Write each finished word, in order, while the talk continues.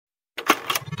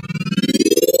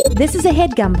This is a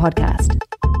HeadGum podcast.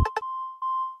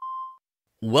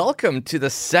 Welcome to the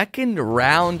second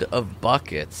round of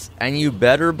Buckets, and you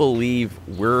better believe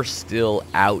we're still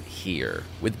out here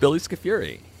with Billy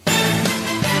Scafuri.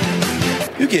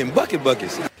 You're getting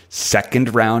buckets.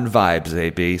 Second round vibes,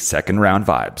 AB. Second round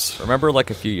vibes. Remember like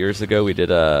a few years ago we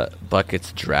did a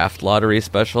Buckets draft lottery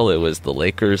special? It was the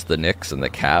Lakers, the Knicks, and the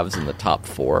Cavs in the top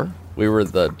four. We were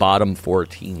the bottom four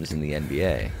teams in the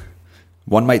NBA.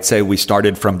 One might say we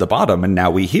started from the bottom and now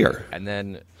we here. And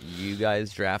then you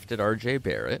guys drafted R.J.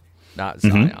 Barrett, not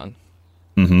Zion.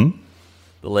 Mm-hmm.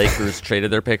 The Lakers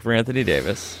traded their pick for Anthony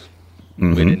Davis.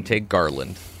 Mm-hmm. We didn't take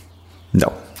Garland.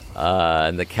 No.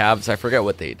 And the Cavs, I forget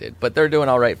what they did, but they're doing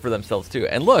all right for themselves too.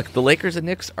 And look, the Lakers and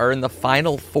Knicks are in the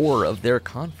final four of their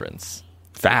conference.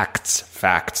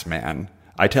 Facts, man.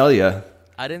 I tell you.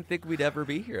 I didn't think we'd ever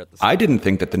be here at the same I didn't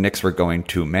think that the Knicks were going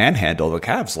to manhandle the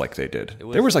Cavs like they did.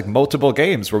 There was like multiple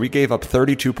games where we gave up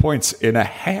 32 points in a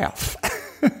half.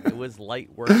 It was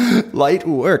light work. Light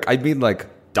work. I mean, like,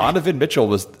 Donovan Mitchell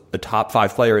was a top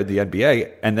 5 player in the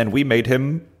NBA, and then we made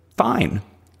him fine.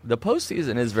 The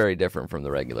postseason is very different from the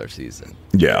regular season.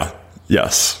 Yeah.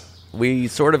 Yes. We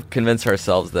sort of convince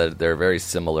ourselves that they're very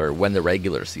similar when the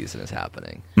regular season is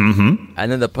happening. Mm-hmm. And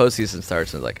then the postseason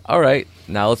starts and it's like, all right,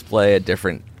 now let's play a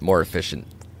different, more efficient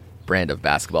brand of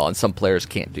basketball. And some players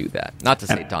can't do that. Not to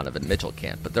say Donovan Mitchell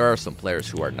can't, but there are some players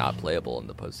who are not playable in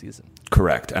the postseason.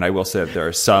 Correct. And I will say that there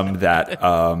are some that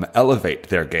elevate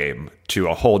their game to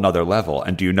a whole nother level.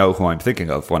 And do you know who I'm thinking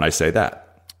of when I say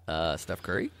that? Steph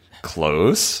Curry?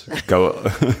 Close. Go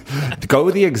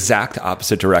the exact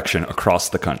opposite direction across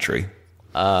the country.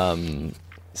 Jalen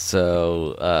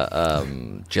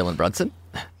Brunson?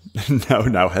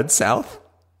 No, head south.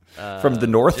 From the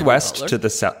northwest to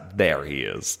the south. There he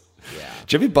is. Yeah.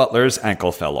 Jimmy Butler's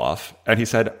ankle fell off, and he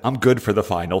said, I'm good for the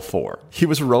Final Four. He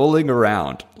was rolling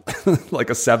around like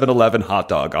a 7-Eleven hot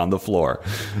dog on the floor.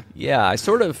 Yeah, I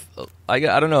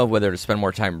don't know whether to spend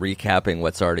more time recapping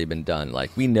what's already been done.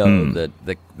 Like, we know that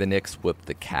the Knicks whipped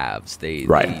the Cavs.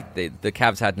 The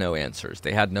Cavs had no answers.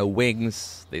 They had no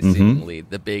wings. They seemingly,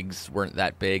 the bigs weren't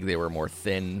that big. They were more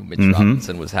thin. Mitch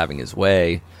Robinson was having his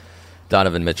way.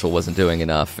 Donovan Mitchell wasn't doing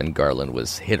enough, and Garland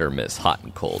was hit or miss, hot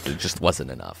and cold. It just wasn't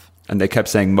enough. And they kept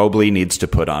saying Mobley needs to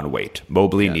put on weight.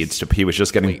 He was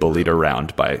just getting bullied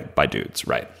around by dudes,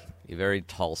 right? A very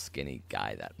tall, skinny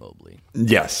guy, that Mobley.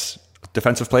 Yes.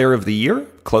 Defensive Player of the Year?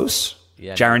 Close?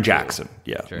 Yeah, Jaren Jackson.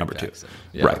 Yeah, Jaren number Jackson.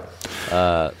 2. Yeah. Right.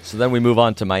 So then we move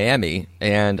on to Miami,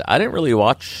 and I didn't really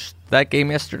watch that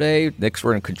game yesterday. Knicks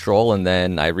were in control, and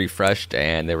then I refreshed,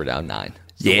 and they were down 9.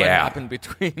 So what happened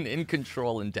between in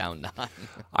control and down 9?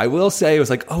 I will say it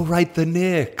was like, oh, right, the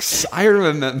Knicks. I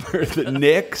remember the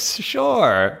Knicks,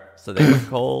 sure. So they were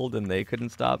cold and they couldn't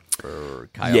stop? Or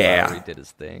Kyle Lowry did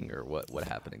his thing? Or what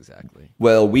happened exactly?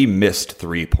 Well, we missed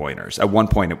 3-pointers. At one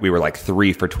point, we were like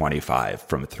 3 for 25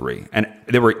 from 3. And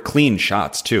there were clean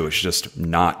shots, too. It's just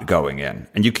not going in.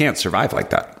 And you can't survive like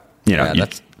that.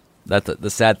 That's the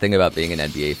sad thing about being an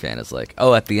NBA fan is like,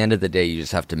 oh, at the end of the day, you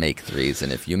just have to make threes.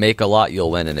 And if you make a lot,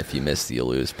 you'll win. And if you miss, you'll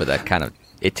lose. But that kind of,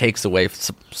 it takes away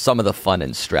some of the fun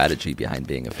and strategy behind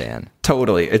being a fan.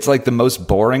 Totally. It's like the most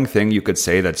boring thing you could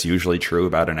say that's usually true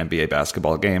about an NBA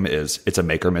basketball game is it's a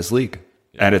make or miss league.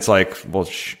 And it's like, well,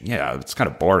 it's kind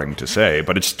of boring to say,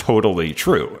 but it's totally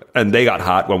true. And they got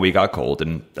hot when we got cold,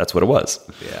 and that's what it was.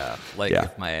 Yeah.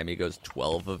 If Miami goes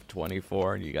 12 of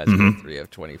 24 and you guys go 3 of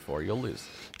 24, you'll lose.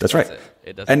 That's right.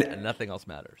 It doesn't, and nothing else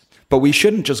matters. But we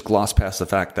shouldn't just gloss past the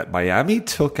fact that Miami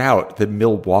took out the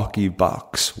Milwaukee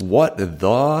Bucks. What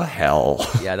the hell?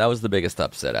 Yeah, that was the biggest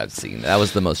upset I've seen. That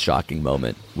was the most shocking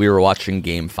moment. We were watching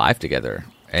Game 5 together,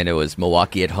 and it was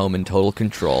Milwaukee at home in total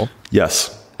control.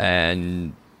 Yes.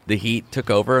 And the Heat took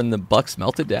over, and the Bucks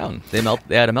melted down. They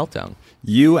had a meltdown.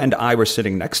 You and I were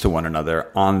sitting next to one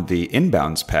another on the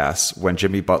inbounds pass when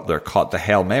Jimmy Butler caught the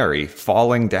Hail Mary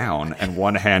falling down and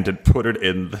one-handed put it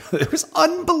in. It was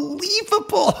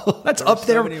unbelievable. That's up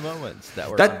there. So many moments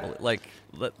that were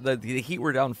the Heat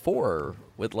were down 4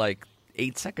 with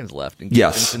 8 seconds left, and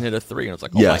Gibson hit a 3, and it was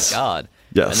like, oh my God.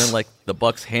 Yes. And then the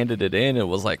Bucks handed it in. It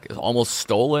was almost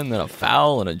stolen, then a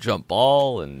foul and a jump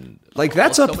ball, and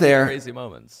that's up there. Crazy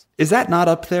moments. Is that not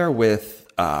up there with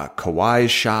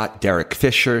Kawhi's shot, Derek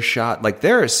Fisher's shot?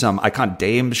 There are some iconic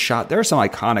Dame's shot. There are some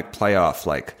iconic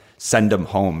playoff send them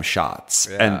home shots,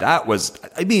 and that was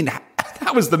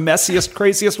the messiest,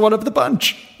 craziest one of the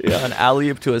bunch. Yeah, an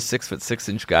alley-oop to a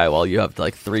 6'6" guy while you have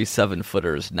 3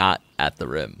 7-footers not at the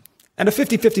rim. And a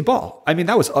 50-50 ball. I mean,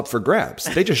 that was up for grabs.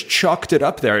 They just chucked it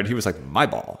up there, and he was like, my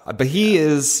ball. But he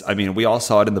is, I mean, we all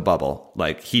saw it in the bubble.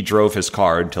 Like, he drove his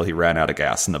car until he ran out of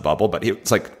gas in the bubble. But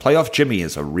it's like, playoff Jimmy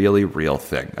is a really real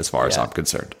thing as far as I'm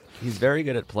concerned. He's very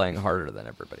good at playing harder than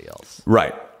everybody else.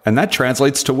 Right. And that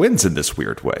translates to wins in this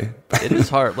weird way. It is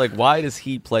hard. Like, why does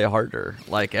he play harder?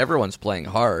 Like, everyone's playing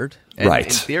hard. And right.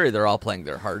 in theory, they're all playing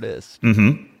their hardest.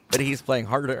 Mm-hmm. But he's playing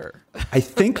harder. I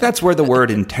think that's where the word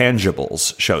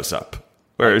intangibles shows up.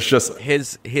 Where it's just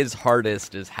his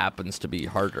hardest happens to be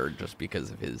harder just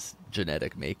because of his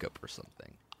genetic makeup or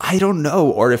something. I don't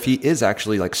know, or if he is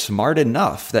actually like smart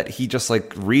enough that he just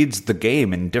like reads the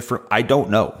game in different. I don't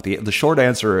know. The short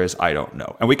answer is I don't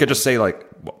know, and we could just say like,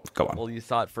 well, go on. Well, you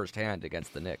saw it firsthand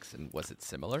against the Knicks, and was it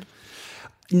similar?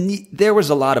 There was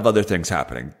a lot of other things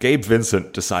happening. Gabe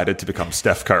Vincent decided to become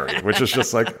Steph Curry, which is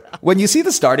just like, when you see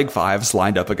the starting fives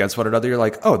lined up against one another, you're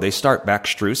like, oh, they start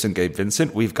Max Strus and Gabe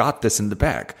Vincent. We've got this in the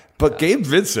bag. But Gabe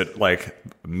Vincent, like,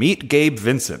 meet Gabe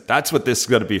Vincent. That's what this is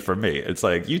going to be for me. It's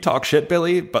like, you talk shit,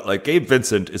 Billy, but like Gabe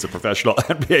Vincent is a professional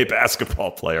NBA basketball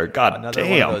player. God Another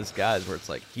damn. one of those guys where it's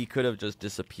like, he could have just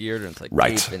disappeared, and it's like,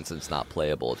 right. Gabe Vincent's not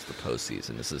playable. It's the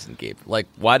postseason. This isn't Gabe. Like,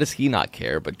 why does he not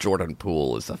care, but Jordan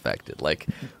Poole is affected? Like,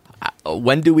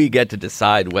 when do we get to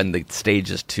decide when the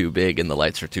stage is too big and the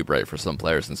lights are too bright for some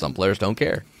players and some players don't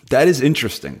care? That is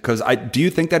interesting, because do you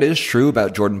think that is true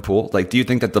about Jordan Poole? Like, do you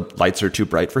think that the lights are too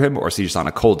bright for him, or is he just on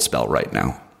a cold spell right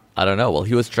now? I don't know. Well,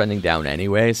 he was trending down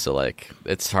anyway, so like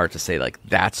it's hard to say like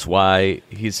that's why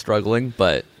he's struggling.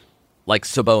 But like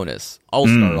Sabonis,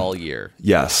 all-star all year.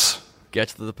 Yes.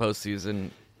 Gets to the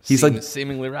postseason, he's like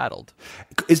seemingly rattled.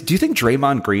 Do you think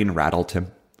Draymond Green rattled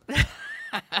him?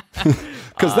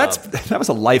 Because that was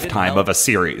a lifetime of a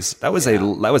series. That was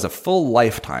a full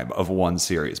lifetime of one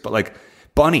series. But like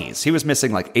bunnies, he was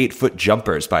missing like 8-foot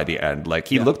jumpers by the end. Like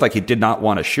he looked like he did not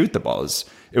want to shoot the balls.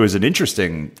 It was an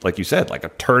interesting, like you said, like a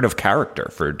turn of character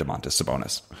for Domantas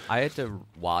Sabonis. I had to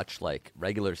watch like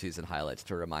regular season highlights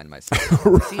to remind myself.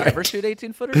 Does he ever shoot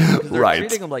 18-footers? Because they're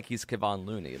treating him like he's Kevon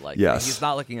Looney. Like he's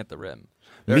not looking at the rim.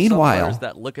 There Meanwhile, are some players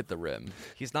that look at the rim.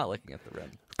 He's not looking at the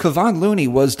rim. Kevon Looney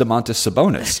was Domantas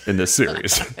Sabonis in this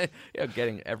series.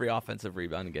 Getting every offensive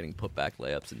rebound and getting putback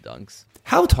layups and dunks.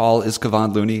 How tall is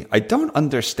Kevon Looney? I don't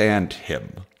understand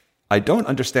him. I don't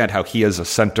understand how he is a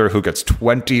center who gets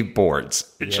 20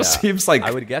 boards. It just seems like...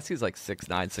 I would guess he's like 6'9",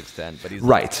 6'10", but he's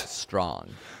right. Strong.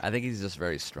 I think he's just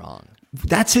very strong.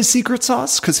 That's his secret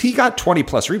sauce? Because he got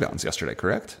 20-plus rebounds yesterday,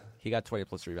 correct? He got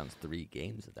 20-plus rebounds 3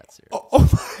 games of that series. Oh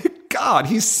my God,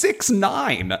 he's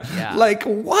 6'9". Yeah. Like,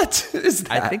 what is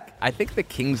that? I think the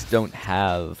Kings don't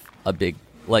have a big...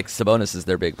 Like, Sabonis is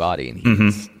their big body, and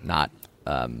he's not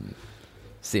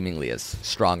seemingly as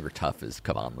strong or tough as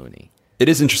Kevon Looney. It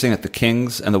is interesting that the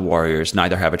Kings and the Warriors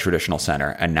neither have a traditional center,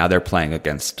 and now they're playing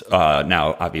against...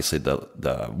 now, obviously,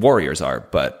 the Warriors are,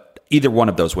 but either one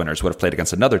of those winners would have played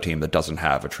against another team that doesn't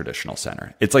have a traditional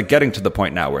center. It's like getting to the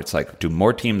point now where it's like, do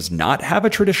more teams not have a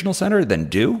traditional center than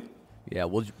do? Yeah,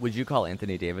 would you call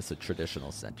Anthony Davis a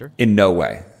traditional center? In no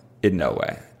way. In no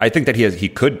way. I think that he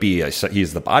could be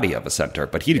he's the body of a center,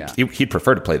 but he'd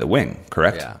prefer to play the wing,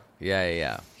 correct?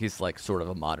 Yeah. He's like sort of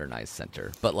a modernized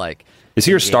center, but like, is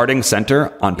he your starting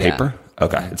center on paper?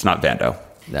 Okay, it's not Vando.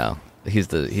 No, he's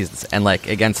the and like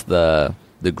against the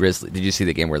Grizzlies. Did you see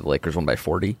the game where the Lakers won by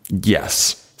 40?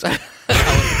 Yes.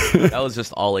 that was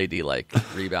just all AD, like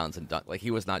rebounds and dunk. Like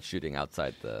he was not shooting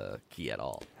outside the key at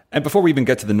all. And before we even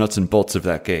get to the nuts and bolts of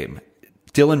that game,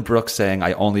 Dylan Brooks saying,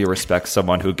 I only respect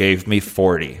someone who gave me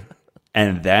 40.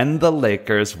 And then the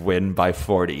Lakers win by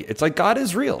 40. It's like God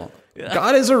is real. Yeah.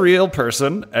 God is a real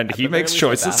person, and he makes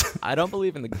choices. I don't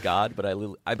believe in the God, but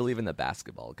I believe in the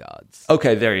basketball gods.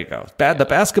 Okay, there you go. The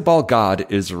basketball God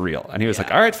is real. And he was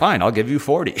like, all right, fine, I'll give you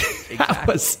 40.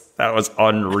 Exactly. that was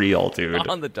unreal, dude.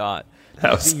 On the dot.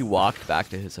 He walked back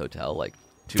to his hotel like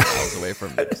 2 miles away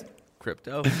from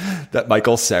crypto. That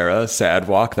Michael Cera sad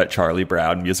walk, that Charlie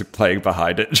Brown music playing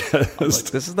behind it.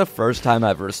 This is the first time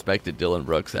I've respected Dylan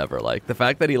Brooks ever. Like the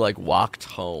fact that he like walked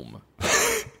home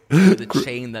with a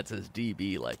chain that says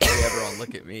DB, like, hey everyone,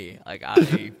 look at me. Like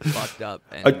I fucked up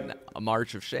and a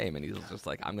march of shame, and he was just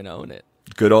like, I'm gonna own it.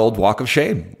 Good old walk of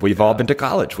shame. We've all been to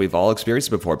college. We've all experienced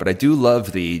it before. But I do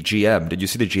love the GM. Did you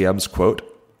see the GM's quote?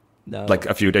 No. Like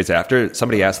a few days after,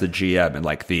 somebody asked the GM and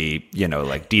like the,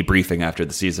 like debriefing after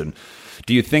the season,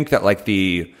 do you think that like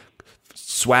the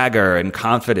swagger and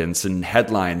confidence and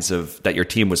headlines of that your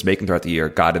team was making throughout the year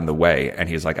got in the way? And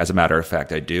he's like, as a matter of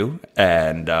fact, I do.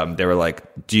 And they were like,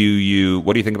 what do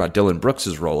you think about Dylan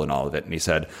Brooks' role in all of it? And he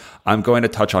said, I'm going to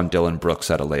touch on Dylan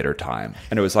Brooks at a later time.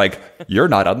 And it was like, you're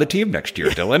not on the team next year,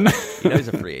 Dylan. He's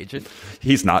a free agent.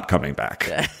 He's not coming back.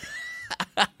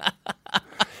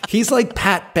 He's like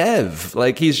Pat Bev.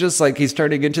 Like, he's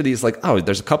turning into these, like, oh,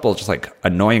 there's a couple of just like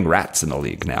annoying rats in the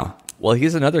league now. Well,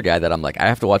 he's another guy that I'm like, I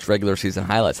have to watch regular season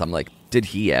highlights. I'm like, did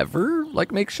he ever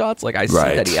like make shots? Like, I see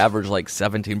that he averaged like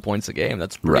 17 points a game.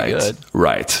 That's pretty good.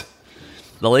 Right.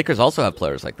 The Lakers also have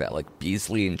players like that. Like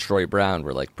Beasley and Troy Brown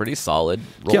were like pretty solid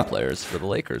role players for the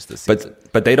Lakers this season.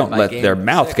 But they don't let their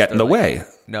mouth get in the way.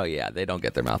 No, yeah, they don't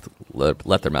get their mouth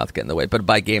let their mouth get in the way. But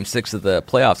by game 6 of the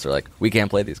playoffs, they're like, we can't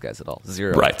play these guys at all.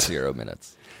 Zero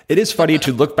minutes. It is funny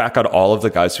to look back on all of the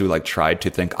guys who like tried to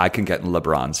think I can get in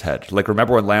LeBron's head. Like,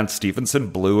 remember when Lance Stevenson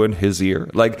blew in his ear?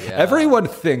 Like, everyone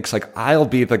thinks like I'll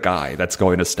be the guy that's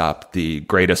going to stop the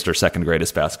greatest or second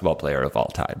greatest basketball player of all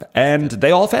time, and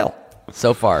they all fail.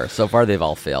 So far they've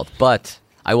all failed. But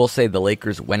I will say the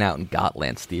Lakers went out and got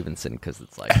Lance Stevenson because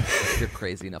it's like, you're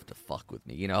crazy enough to fuck with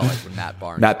me. You know, like when Matt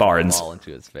Barnes put the ball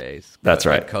into his face. That's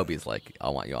right. Kobe's like, I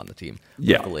want you on the team.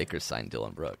 Yeah. The Lakers signed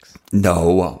Dylan Brooks.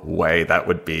 No way. That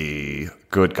would be,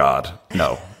 good God.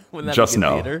 No. Just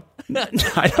no.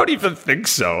 I don't even think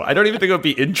so. I don't even think it would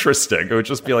be interesting. It would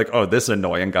just be like, oh, this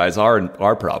annoying guy's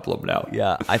our problem now.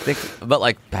 Yeah, I think, but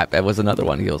like Pat was another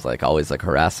one. He was like always like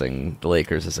harassing the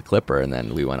Lakers as a Clipper, and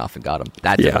then we went off and got him.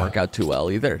 That didn't work out too well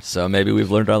either. So maybe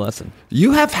we've learned our lesson.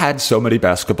 You have had so many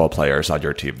basketball players on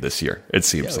your team this year. It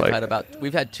seems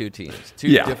we've had 2 teams, 2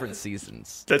 different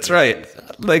seasons. That's right.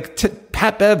 Like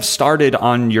Pat Bev started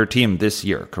on your team this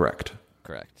year, correct?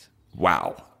 Correct.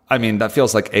 Wow. I mean, that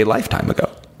feels like a lifetime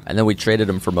ago. And then we traded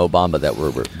him for Mo Bamba that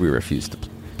we refused to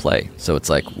play. So it's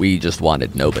like we just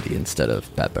wanted nobody instead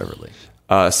of Pat Beverly.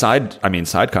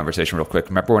 Side conversation real quick.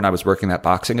 Remember when I was working that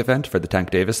boxing event for the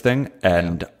Tank Davis thing?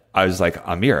 And I was like,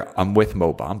 Amir, I'm with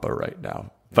Mo Bamba right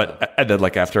now. But and then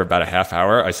like after about a half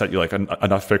hour, I sent you like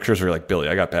enough pictures where you're like, Billy,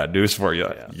 I got bad news for you.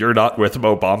 Yeah. You're not with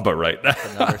Mo Bamba right now.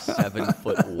 Another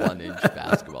 7'1"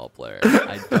 basketball player.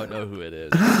 I don't know who it is,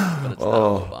 but it's not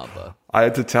Mo Bamba. I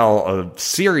had to tell a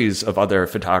series of other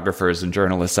photographers and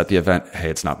journalists at the event, hey,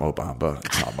 it's not Mo Bamba.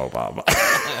 It's not Mo Bamba.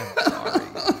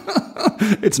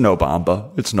 Sorry. It's no Bamba.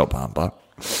 It's no Bamba.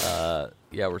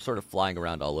 Yeah, we're sort of flying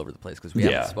around all over the place because we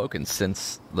haven't spoken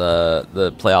since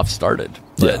the playoffs started.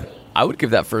 But I would give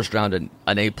that first round an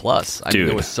A+. I mean,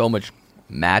 there was so much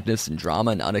madness and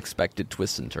drama and unexpected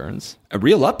twists and turns.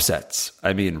 Real upsets.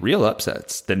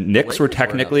 The Knicks were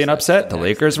technically an upset. The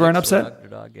Lakers were an upset.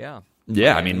 Underdog,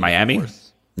 yeah, I mean, Miami.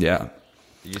 Yeah.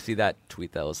 Did you see that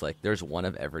tweet that was like, there's one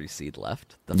of every seed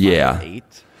left? The final 8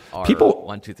 are people,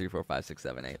 1, 2, 3, 4, 5, 6,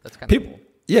 7, 8. That's kind of cool.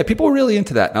 Yeah, people were really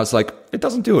into that. And I was like, it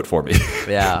doesn't do it for me.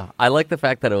 Yeah, I like the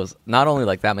fact that it was not only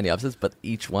like that many upsets, but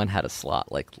each one had a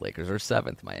slot. Like Lakers are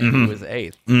 7th, Miami was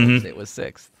 8th, Golden State was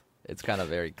 6th. It's kind of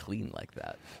very clean like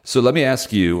that. So let me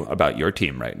ask you about your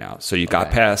team right now. So you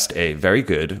got past a very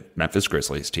good Memphis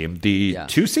Grizzlies team. The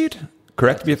 2 seed?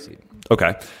 Correct me?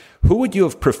 Okay. Who would you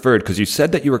have preferred? Because you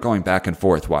said that you were going back and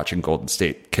forth watching Golden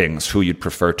State Kings, who you'd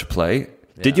prefer to play. Yeah.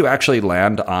 Did you actually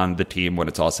land on the team when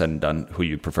it's all said and done, who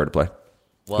you'd prefer to play?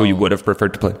 Well, who you would have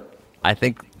preferred to play? I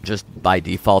think just by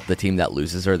default, the team that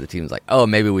loses or the team's like, oh,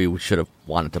 maybe we should have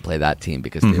wanted to play that team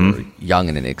because they were young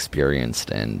and inexperienced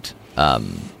and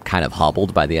kind of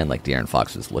hobbled by the end. Like De'Aaron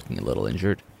Fox was looking a little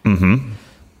injured.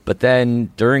 But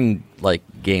then during like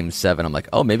Game 7, I'm like,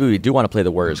 oh, maybe we do want to play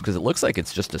the Warriors because it looks like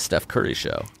it's just a Steph Curry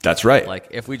show. That's right. Like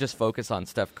if we just focus on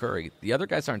Steph Curry, the other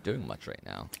guys aren't doing much right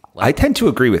now. Like, I tend to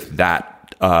agree with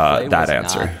that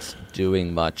answer. Not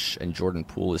doing much, and Jordan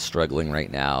Poole is struggling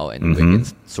right now, and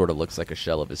Wiggins sort of looks like a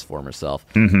shell of his former self.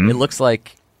 It looks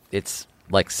like it's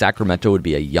like Sacramento would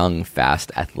be a young,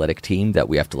 fast, athletic team that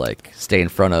we have to like stay in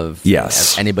front of.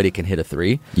 Yes. Anybody can hit a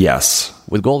 3. Yes.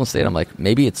 With Golden State, I'm like,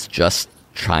 maybe it's just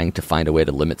trying to find a way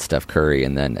to limit Steph Curry,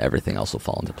 and then everything else will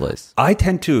fall into place. I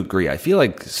tend to agree. I feel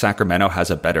like Sacramento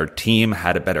has a better team,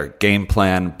 had a better game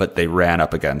plan, but they ran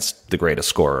up against the greatest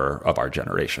scorer of our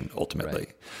generation, ultimately.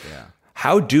 Right. Yeah.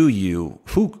 How do you,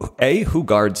 who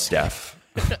guards Steph?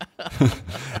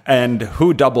 And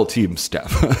who double teams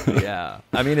Steph? Yeah.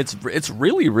 I mean, it's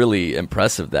really, really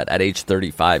impressive that at age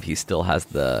 35, he still has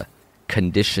the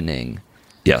conditioning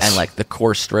and like the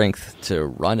core strength to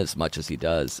run as much as he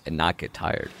does and not get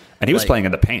tired. And he was playing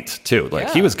in the paint too.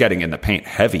 Like he was getting in the paint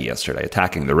heavy yesterday,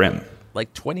 attacking the rim.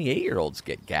 Like 28-year-olds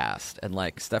get gassed, and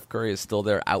like Steph Curry is still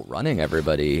there outrunning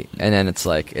everybody. And then it's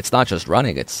like, it's not just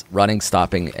running, it's running,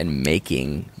 stopping, and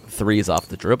making threes off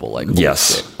the dribble. Like,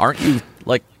 yes, shit. Aren't you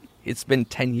like? It's been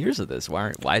 10 years of this.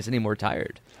 Why isn't he more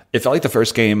tired? It felt like the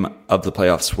first game of the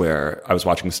playoffs where I was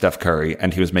watching Steph Curry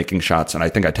and he was making shots. And I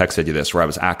think I texted you this, where I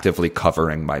was actively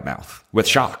covering my mouth with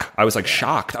shock. I was like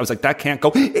shocked. I was like, that can't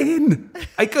go in.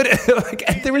 I couldn't.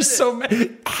 Like, there was so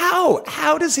many.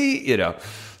 How does he,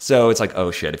 So it's like,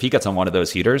 oh shit, if he gets on one of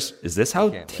those heaters, is this how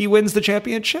he wins the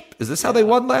championship? Is this how they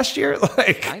won last year?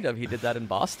 Like, kind of. He did that in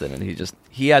Boston, and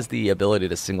he has the ability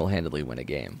to single-handedly win a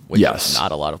game, which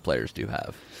not a lot of players do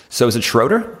have. So is it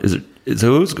Schroeder?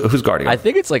 Who's guarding him? I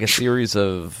think it's like a series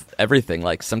of everything.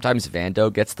 Like sometimes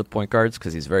Vando gets the point guards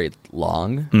because he's very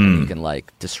long and he can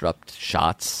like disrupt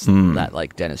shots that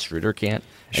like Dennis Schroeder can't.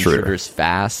 And Schroeder's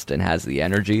fast and has the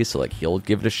energy, so like he'll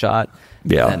give it a shot.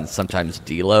 Yeah. And sometimes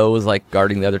D'Lo is like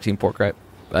guarding the other team point guard.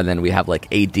 And then we have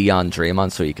like AD on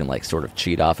Draymond, so he can like sort of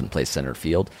cheat off and play center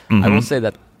field. I will say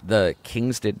that the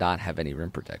Kings did not have any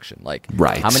rim protection. Like,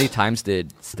 how many times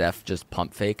did Steph just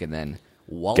pump fake and then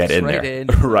waltz get in right there? In?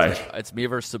 Right. It's me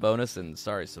versus Sabonis, and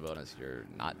sorry, Sabonis, you're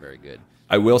not very good.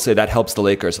 I will say that helps the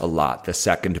Lakers a lot, the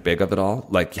second big of it all.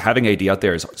 Like, having AD out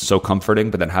there is so comforting,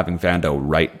 but then having Vando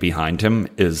right behind him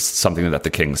is something that the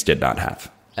Kings did not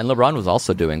have. And LeBron was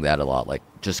also doing that a lot, like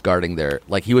just guarding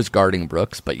he was guarding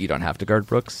Brooks, but you don't have to guard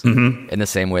Brooks. In the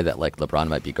same way that like LeBron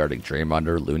might be guarding Draymond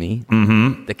or Looney.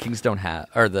 The Kings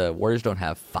the Warriors don't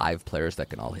have 5 players that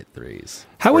can all hit threes.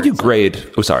 How would you grade?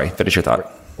 Finish your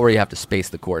thought. Or you have to space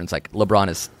the court. And it's like LeBron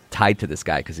is tied to this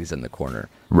guy because he's in the corner.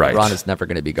 Right. LeBron is never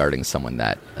going to be guarding someone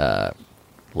that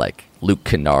like Luke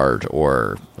Kennard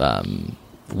or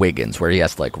Wiggins, where he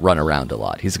has to like run around a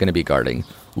lot. He's going to be guarding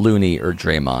Looney or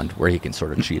Draymond, where he can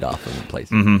sort of cheat off and play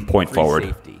point forward.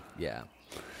 Safety. Yeah.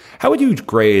 How would you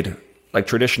grade like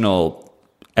traditional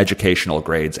educational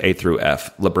grades, A through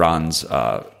F, LeBron's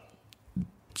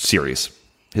series,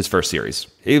 his first series?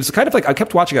 It was kind of like I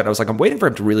kept watching it. I was like, I'm waiting for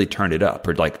him to really turn it up,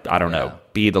 or like I don't know,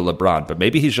 be the LeBron. But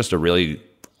maybe he's just a really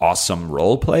awesome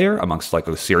role player amongst like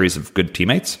a series of good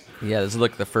teammates. Yeah, this is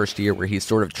like the first year where he's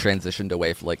sort of transitioned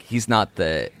away from like he's not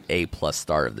the A+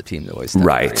 star of the team that always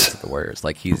the Warriors.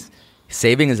 Like he's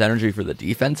saving his energy for the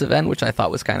defensive end, which I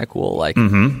thought was kind of cool. Like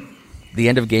the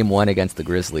end of game 1 against the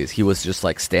Grizzlies, he was just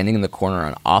like standing in the corner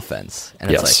on offense,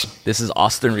 and it's like this is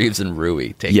Austin Reeves and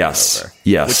Rui taking over.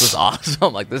 Which was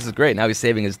awesome. Like this is great. Now he's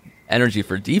saving his energy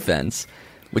for defense,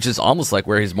 which is almost like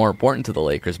where he's more important to the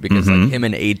Lakers because like him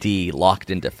and AD locked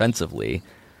in defensively.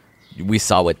 We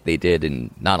saw what they did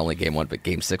in not only game 1 but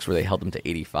game 6, where they held them to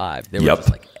 85. They were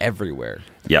just like everywhere.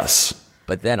 Yes.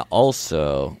 But then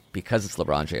also because it's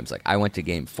LeBron James, like I went to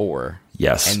game 4.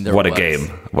 Yes. And what a game!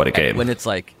 What a game! When it's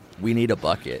like we need a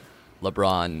bucket,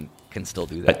 LeBron can still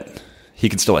do that. He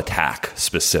can still attack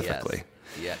specifically.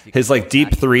 Yes, his like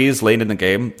deep threes late in the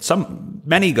game,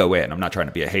 many go in. I'm not trying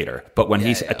to be a hater, but when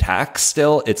he attacks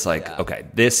still, it's like, okay,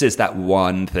 this is that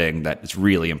one thing that is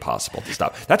really impossible to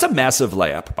stop. That's a massive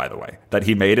layup, by the way, that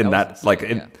he made in that like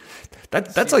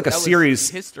that's like a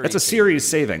series. That's a series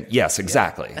saving. Yes,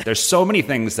 exactly. Yeah. There's so many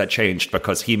things that changed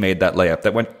because he made that layup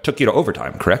that took you to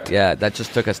overtime, correct? Yeah, that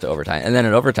just took us to overtime. And then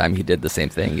in overtime, he did the same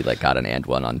thing. He like got an and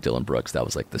one on Dylan Brooks. That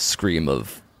was like the scream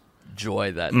of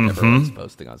joy that everyone's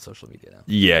posting on social media now.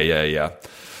 Yeah.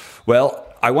 Well,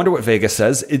 I wonder what Vegas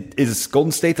says. Is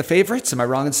Golden State the favorites? Am I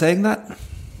wrong in saying that?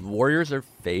 Warriors are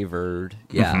favored,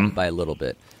 by a little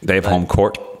bit. They have home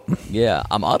court. Yeah,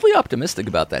 I'm oddly optimistic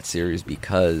about that series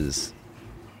because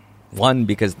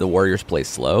the Warriors play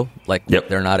slow. Like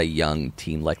they're not a young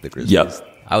team like the Grizzlies.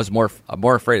 Yep. I'm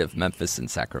more afraid of Memphis and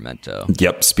Sacramento.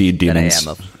 Yep, speed demons.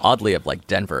 Than I am oddly of like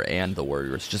Denver and the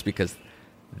Warriors, just because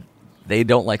they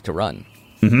don't like to run.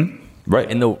 Right.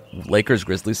 In the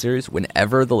Lakers-Grizzlies series,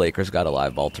 whenever the Lakers got a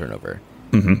live ball turnover,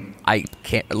 I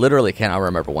cannot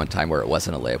remember one time where it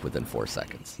wasn't a layup within 4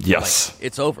 seconds. Yes. Like,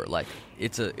 it's over. Like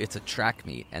it's a track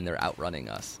meet and they're outrunning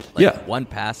us. Like, one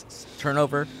pass,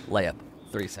 turnover, layup,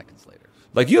 3 seconds later.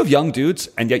 Like you have young dudes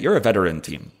and yet you're a veteran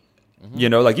team. You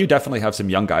know, like you definitely have some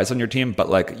young guys on your team, but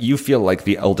like you feel like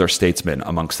the elder statesman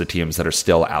amongst the teams that are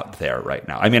still out there right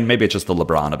now. I mean, maybe it's just the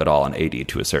LeBron of it all and AD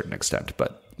to a certain extent,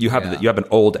 but you have an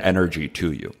old energy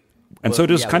to you. And so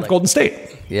does kind of Golden State.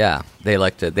 Yeah, they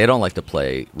don't like to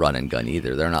play run and gun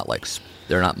either. They're not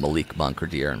Malik Monk or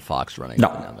De'Aaron Fox running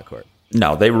down the court.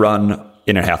 No, they run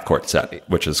in a half court set,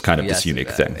 which is kind of this unique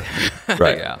thing.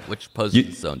 Right. Yeah, which poses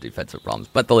its own defensive problems.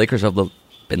 But the Lakers have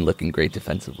been looking great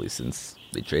defensively since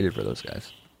they traded for those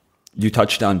guys. You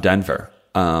touched on Denver.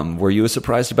 Were you as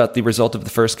surprised about the result of the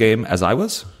first game as I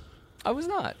was? I was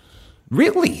not.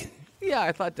 Really? Yeah,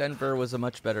 I thought Denver was a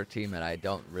much better team, and I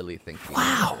don't really think Phoenix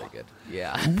was very good.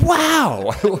 Yeah.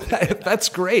 Wow. That's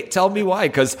great. Tell me why,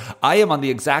 because I am on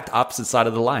the exact opposite side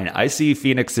of the line. I see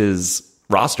Phoenix's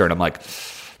roster, and I'm like,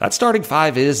 that starting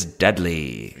five is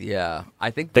deadly. Yeah, I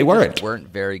think they weren't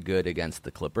very good against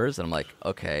the Clippers, and I'm like,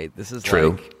 okay, this is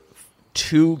True. Like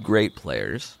two great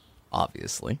players,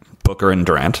 obviously. Booker and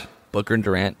Durant,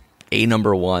 a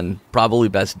number one, probably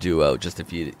best duo. Just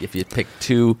if you pick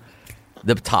two.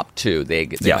 The top two, they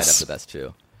might have the best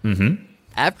two. Mm-hmm.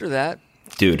 After that,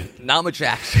 dude, not much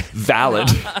action. Valid.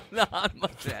 not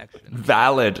much action.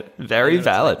 Valid. Very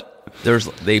valid.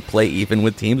 They play even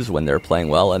with teams when they're playing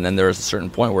well, and then there's a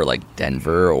certain point where like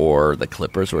Denver or the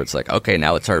Clippers, where it's like, okay,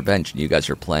 now it's our bench, and you guys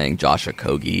are playing Josh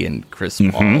Okogie and Chris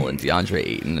Paul and DeAndre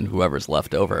Ayton and whoever's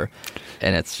left over,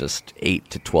 and it's just 8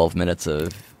 to 12 minutes of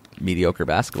mediocre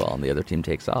basketball, and the other team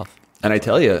takes off. And I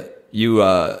tell you.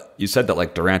 You said that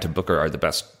like Durant and Booker are the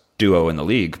best duo in the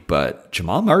league, but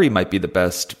Jamal Murray might be the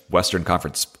best Western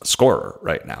Conference scorer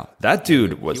right now. That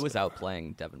dude he was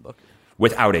outplaying Devin Booker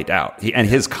without a doubt, and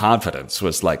his confidence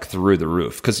was like through the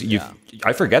roof. Because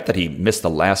I forget that he missed the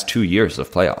last 2 years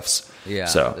of playoffs. Yeah,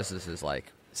 so this is his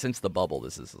like since the bubble.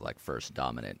 This is his like first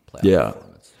dominant playoff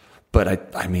performance.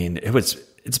 But I mean,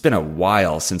 it's been a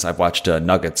while since I've watched a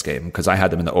Nuggets game because I had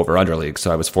them in the over-under league,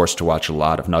 so I was forced to watch a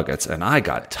lot of Nuggets, and I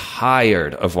got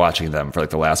tired of watching them for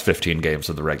like the last 15 games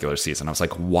of the regular season. I was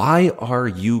like, why are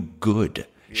you good?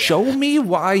 Yeah. Show me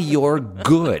why you're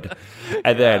good.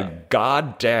 And then,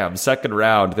 goddamn, second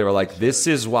round, they were like, this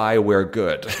is why we're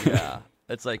good. Yeah.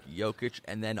 It's like Jokic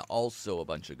and then also a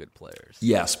bunch of good players.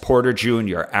 Yes, Porter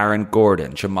Jr., Aaron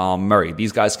Gordon, Jamal Murray.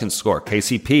 These guys can score.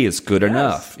 KCP is good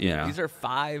enough. You know. These are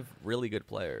 5 really good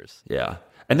players. Yeah.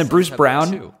 And then Bruce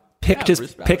Brown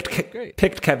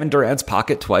picked Kevin Durant's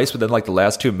pocket twice within like the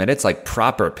last 2 minutes. Like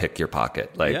proper pick your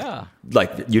pocket. Like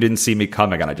you didn't see me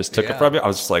coming and I just took it from you. I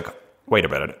was just like, wait a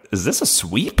minute. Is this a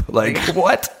sweep? Like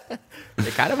what?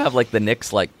 They kind of have like the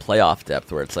Knicks like playoff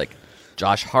depth where it's like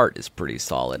Josh Hart is pretty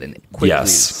solid, and Quigley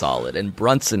is solid, and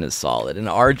Brunson is solid, and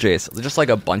RJ is just like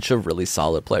a bunch of really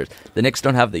solid players. The Knicks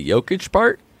don't have the Jokic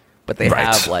part, but they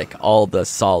have like all the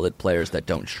solid players that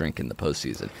don't shrink in the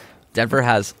postseason. Denver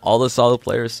has all the solid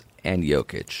players and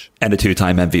Jokic. And a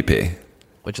 2-time MVP.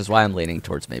 Which is why I'm leaning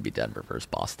towards maybe Denver versus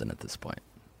Boston at this point.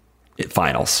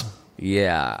 Finals.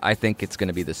 Yeah, I think it's going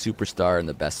to be the superstar and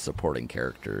the best supporting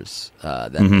characters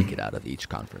that make it out of each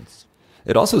conference.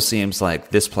 It also seems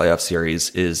like this playoff series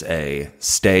is a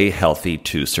stay healthy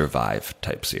to survive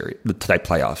type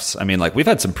playoffs. I mean, like we've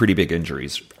had some pretty big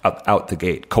injuries out the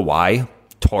gate. Kawhi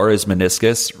tore his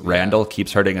meniscus. Randall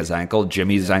keeps hurting his ankle.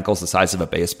 Jimmy's ankle's the size of a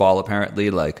baseball,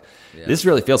 apparently. Like this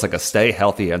really feels like a stay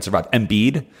healthy and survive.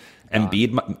 Embiid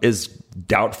is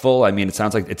doubtful. I mean, it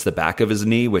sounds like it's the back of his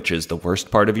knee, which is the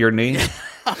worst part of your knee.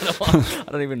 I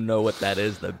don't even know what that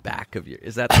is. The back of your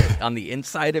is that on the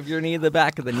inside of your knee, the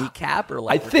back of the kneecap, or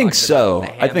like I think so.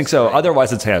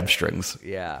 Otherwise, it's hamstrings.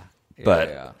 Yeah,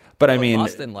 but I mean,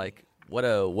 Boston, like what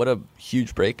a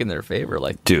huge break in their favor.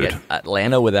 Like, dude,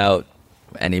 Atlanta without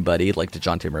anybody, like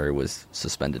DeJounte Murray was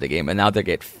suspended a game, and now they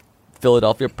get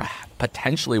Philadelphia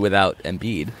potentially without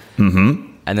Embiid. Mm-hmm.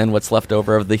 And then what's left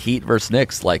over of the Heat versus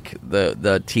Knicks, like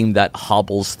the team that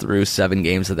hobbles through 7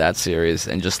 games of that series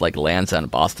and just like lands on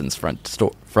Boston's front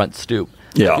stoop.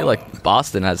 Yeah. I feel like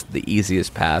Boston has the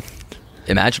easiest path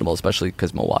imaginable, especially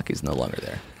because Milwaukee's no longer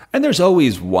there. And there's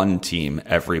always one team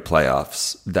every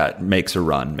playoffs that makes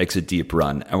a deep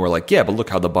run, and we're like, yeah, but look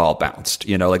how the ball bounced.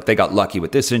 You know, like they got lucky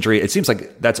with this injury. It seems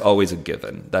like that's always a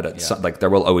given, that it's like there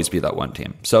will always be that one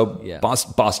team. So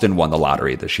Boston won the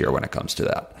lottery this year when it comes to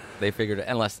that. They figured it,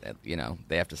 unless,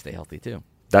 they have to stay healthy too.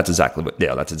 That's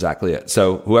exactly it.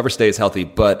 So whoever stays healthy,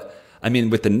 but I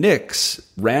mean, with the Knicks,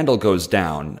 Randall goes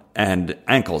down and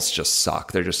ankles just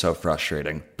suck. They're just so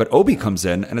frustrating. But Obi comes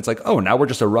in and it's like, oh, now we're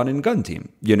just a run and gun team,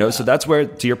 So that's where,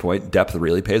 to your point, depth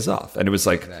really pays off. And it was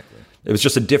like, It was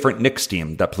just a different Knicks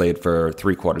team that played for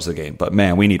 3/4 of the game. But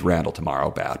man, we need Randall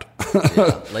tomorrow bad.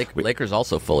 Lakers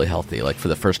also fully healthy, like for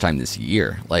the first time this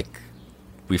year. Like,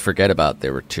 we forget about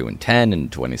they were 2-10 and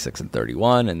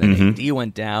 26-31, and then AD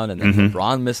went down, and then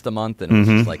LeBron missed a month, and it was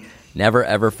just like never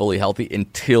ever fully healthy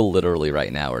until literally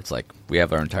right now, where it's like we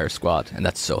have our entire squad, and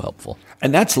that's so helpful.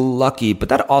 And that's lucky, but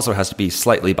that also has to be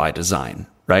slightly by design,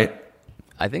 right?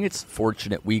 I think it's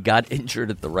fortunate we got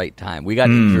injured at the right time. We got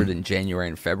injured in January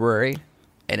and February,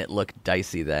 and it looked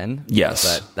dicey then.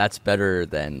 Yes. But that's better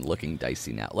than looking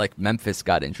dicey now. Like, Memphis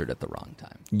got injured at the wrong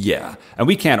time. Yeah. And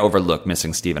we can't overlook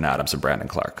missing Steven Adams and Brandon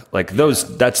Clark. Like,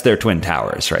 that's their twin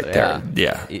towers right there.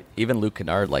 Yeah. Even Luke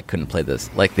Kennard, like, couldn't play this.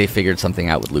 Like, they figured something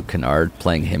out with Luke Kennard,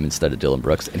 playing him instead of Dylan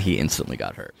Brooks, and he instantly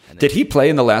got hurt. Did he play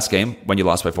in the last game when you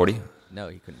lost by 40? No,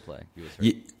 he couldn't play. He was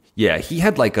hurt. Yeah, he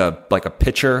had like a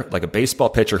pitcher, like a baseball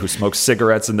pitcher who smokes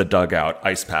cigarettes in the dugout,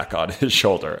 ice pack on his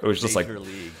shoulder. It was just Major like,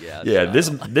 league, yeah,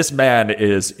 this man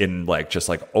is in like just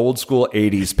like old school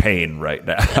 80s pain right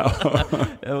now.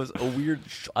 It was a weird.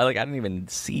 I didn't even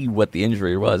see what the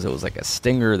injury was. It was like a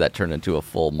stinger that turned into a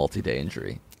full multi-day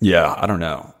injury. Yeah, I don't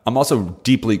know. I'm also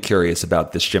deeply curious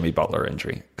about this Jimmy Butler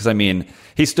injury because I mean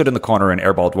he stood in the corner and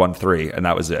airballed 1-3 and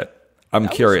that was it. I'm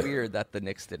curious. It was weird that the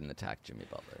Knicks didn't attack Jimmy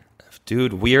Butler.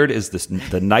 Dude, weird is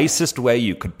the nicest way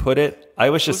you could put it. I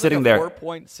was just sitting there.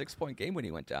 6-point game when he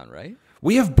went down, right?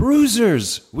 We have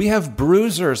bruisers. We have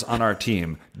bruisers on our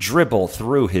team. Dribble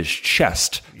through his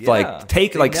chest. Yeah.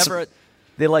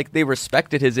 They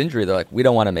respected his injury. They're like, we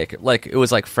don't want to make it. Like, it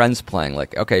was like friends playing.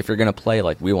 Like, okay, if you're going to play,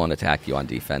 like, we won't attack you on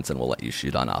defense and we'll let you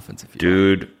shoot on offense if you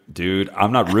want. Dude,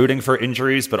 I'm not rooting for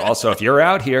injuries, but also if you're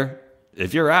out here,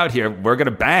 we're going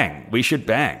to bang. We should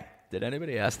bang. Did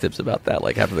anybody ask Tibbs about that?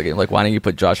 Like after the game, like why don't you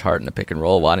put Josh Hart in a pick and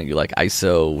roll? Why don't you like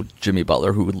ISO Jimmy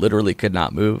Butler, who literally could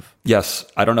not move? Yes,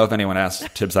 I don't know if anyone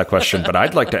asked Tibbs that question, but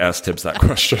I'd like to ask Tibbs that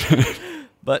question.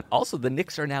 But also, the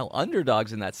Knicks are now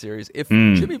underdogs in that series. If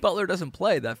Jimmy Butler doesn't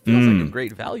play, that feels like a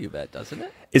great value bet, doesn't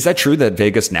it? Is that true that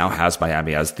Vegas now has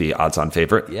Miami as the odds-on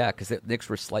favorite? Yeah, because the Knicks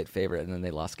were slight favorite, and then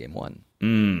they lost game one.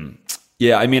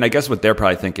 Yeah, I mean, I guess what they're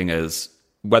probably thinking is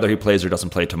whether he plays or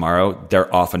doesn't play tomorrow,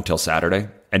 they're off until Saturday,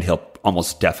 and he'll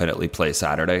almost definitely play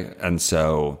Saturday. And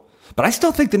so, but I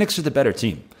still think the Knicks are the better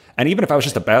team. And even if I was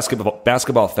just a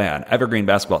basketball fan, evergreen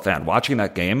basketball fan, watching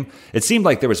that game, it seemed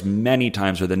like there was many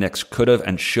times where the Knicks could have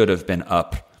and should have been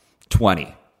up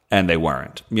 20, and they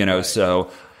weren't. Right. So,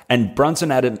 and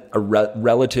Brunson had a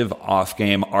relative off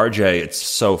game. RJ, it's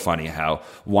so funny how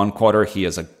one quarter he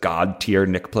is a god-tier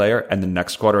Knick player, and the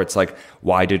next quarter it's like,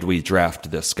 why did we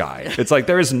draft this guy? It's like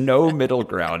there is no middle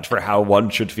ground for how one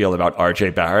should feel about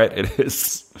RJ Barrett. It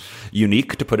is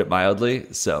unique, to put it mildly.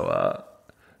 So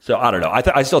I don't know.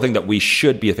 I still think that we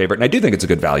should be a favorite, and I do think it's a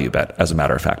good value bet, as a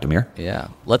matter of fact, Amir. Yeah.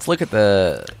 Let's look at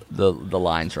the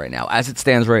lines right now. As it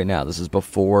stands right now, this is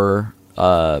before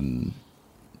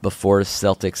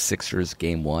Celtics Sixers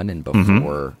game 1 and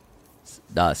before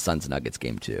Suns Nuggets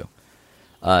game 2.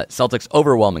 Celtics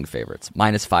overwhelming favorites,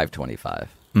 minus 525.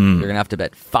 You're gonna have to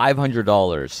bet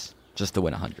 $500 just to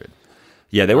win 100.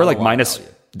 Yeah, they were like minus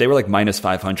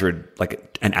 500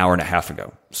 like an hour and a half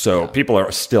ago. So people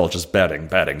are still just betting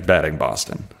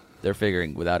Boston. They're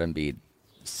figuring without Embiid,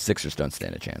 Sixers don't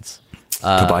stand a chance.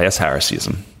 Tobias Harris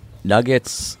season.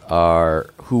 Nuggets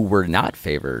who were not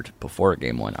favored before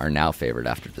game 1, are now favored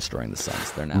after destroying the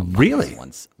Suns. They're now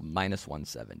minus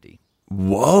 170.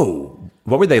 Whoa.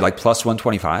 What were they, like plus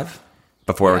 125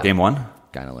 before game 1?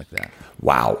 Kind of like that.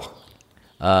 Wow.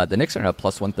 The Knicks are now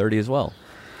plus 130 as well.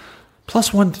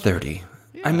 Plus 130.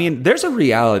 Yeah. I mean, there's a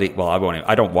reality. Well,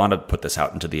 I don't want to put this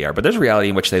out into the air, but there's a reality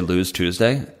in which they lose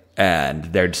Tuesday and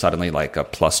they're suddenly like a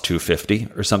plus 250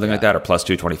 or something like that, or plus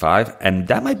 225. And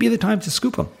that might be the time to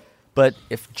scoop them. But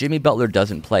if Jimmy Butler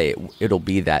doesn't play, it'll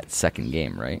be that second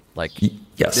game, right? Like,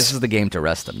 yes. This is the game to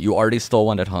rest them. You already stole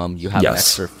one at home. You have an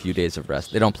extra few days of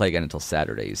rest. They don't play again until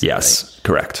Saturday. You see, yes, right?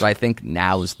 Correct. So I think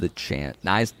now's the chance.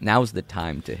 Now's the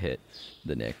time to hit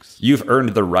the Knicks. You've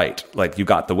earned the right. Like, you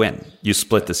got the win. You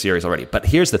split the series already. But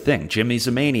here's the thing. Jimmy's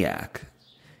a maniac.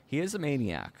 He is a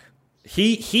maniac.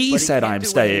 He said I'm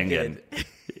staying in.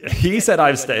 He said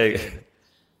I'm staying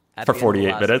for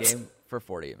 48 minutes. For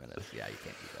 48 minutes. Yeah, you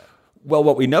can't do that. Well,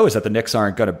 what we know is that the Knicks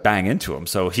aren't going to bang into him,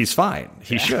 so he's fine.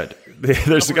 He should.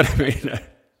 There's going to be...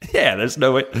 there's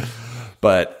no way...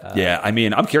 But, I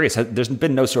mean, I'm curious. There's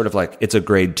been no sort of like, it's a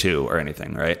grade 2 or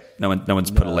anything, right? No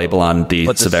one's put a label on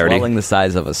the severity. Swelling the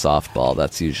size of a softball,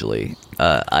 that's usually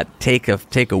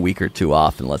take a week or two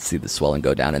off and let's see the swelling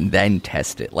go down and then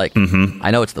test it. Like, I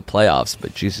know it's the playoffs,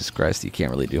 but Jesus Christ, you can't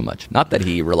really do much. Not that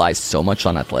he relies so much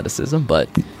on athleticism, but,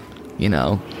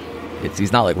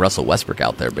 he's not like Russell Westbrook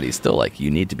out there, but he's still like,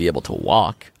 you need to be able to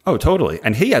walk. Oh, totally.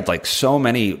 And he had like so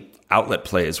many outlet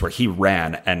plays where he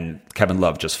ran and Kevin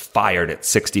Love just fired it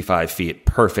 65 feet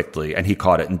perfectly and he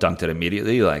caught it and dunked it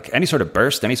immediately. Like any sort of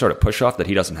burst, any sort of push off that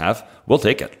he doesn't have, we'll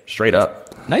take it straight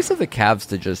up. Nice of the Cavs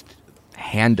to just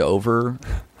hand over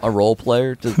a role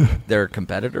player to their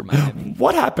competitor, Miami.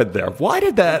 What happened there? Why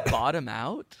did that? They bought him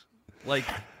out?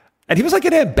 And he was like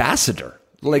an ambassador.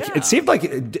 It seemed like,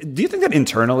 do you think that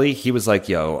internally he was like,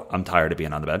 yo, I'm tired of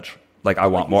being on the bench? Like I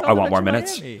want more. I want more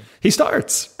minutes. Miami. He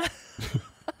starts.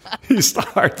 He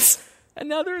starts. And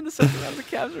now they're in the second round. The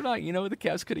Cavs are not. You know what the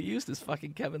Cavs could have used is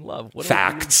fucking Kevin Love. What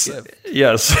Facts. A weird gift.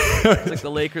 Yes. It's like the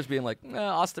Lakers being like,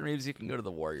 Austin Reeves, you can go to the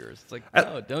Warriors. It's like,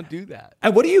 no, don't do that.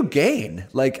 And what do you gain?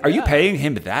 Like, are you paying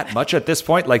him that much at this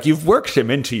point? Like, you've worked him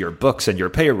into your books and your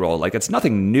payroll. Like, it's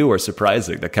nothing new or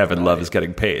surprising that Kevin Love is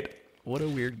getting paid. What a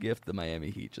weird gift the Miami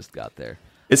Heat just got there.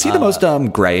 Is he the most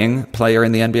graying player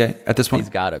in the NBA at this point? He's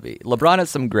got to be. LeBron has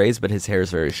some grays, but his hair is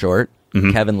very short.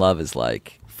 Mm-hmm. Kevin Love is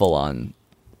like full on.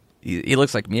 He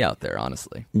looks like me out there,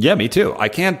 honestly. Yeah, me too. I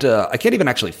can't even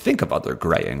actually think of other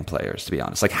graying players, to be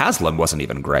honest. Like Haslam wasn't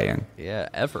even graying. Yeah,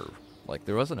 ever. Like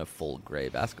there wasn't a full gray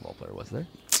basketball player, was there?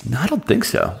 No, I don't think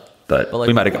so. But like,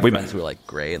 we might have friends who were like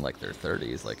gray in like their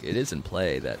 30s. Like it is in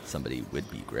play that somebody would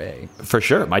be gray. For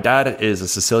sure. My dad is a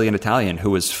Sicilian Italian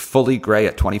who was fully gray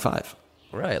at 25.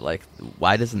 Right. Like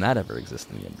why doesn't that ever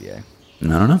exist in the NBA?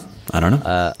 I don't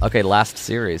know. Okay, last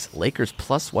series. Lakers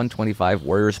plus 125,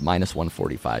 Warriors minus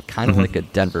 145. Kind of like a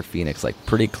Denver Phoenix, like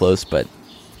pretty close, but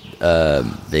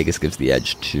Vegas gives the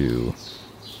edge to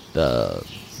the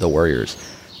Warriors.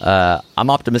 I'm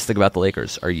optimistic about the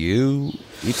Lakers. Are you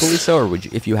equally so, or would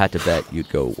you, if you had to bet, you'd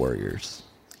go Warriors?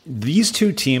 These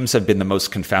two teams have been the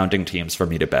most confounding teams for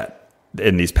me to bet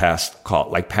in these past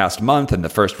month and the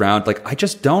first round. Like I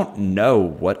just don't know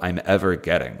what I'm ever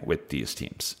getting with these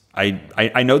teams.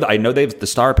 I know they have the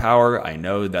star power. I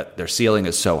know that their ceiling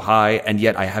is so high, and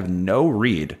yet I have no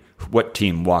read what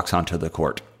team walks onto the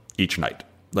court each night.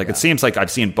 Like it seems like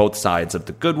I've seen both sides of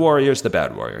the good Warriors, the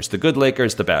bad Warriors, the good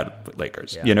Lakers, the bad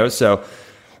Lakers. Yeah. You know, so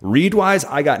read wise,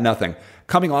 I got nothing.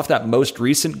 Coming off that most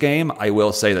recent game, I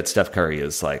will say that Steph Curry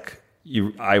is like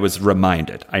I was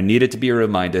reminded. I needed to be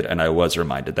reminded, and I was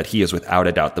reminded that he is without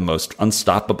a doubt the most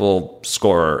unstoppable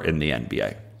scorer in the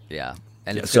NBA. Yeah.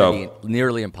 And it's going to be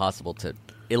nearly impossible to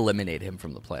eliminate him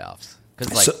from the playoffs.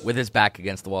 Because with his back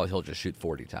against the wall, he'll just shoot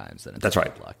 40 times. And that's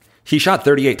right. Luck. He shot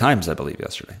 38 times, I believe,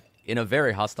 yesterday. In a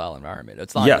very hostile environment.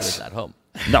 It's not like he was at home.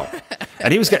 No.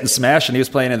 And he was getting smashed, and he was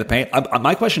playing in the paint.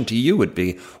 My question to you would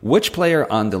be, which player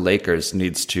on the Lakers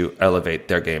needs to elevate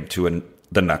their game to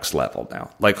the next level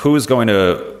now? Like, who's going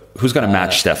to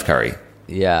match Steph Curry?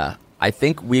 Yeah. I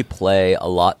think we play a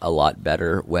lot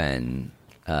better when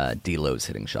D'Lo's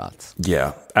hitting shots.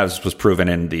 Yeah, as was proven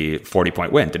in the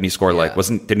 40-point win. Didn't he score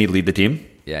didn't he lead the team?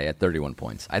 Yeah, he had 31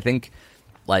 points. I think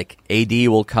like AD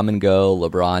will come and go.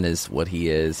 LeBron is what he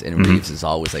is, and Reeves is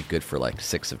always like good for like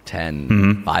 6 of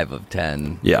 10, 5 of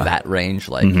 10, that range.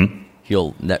 Like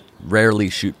he'll rarely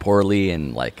shoot poorly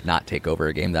and like not take over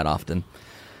a game that often.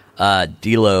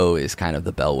 D'Lo is kind of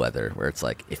the bellwether where it's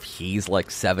like if he's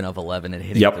like 7 of 11 and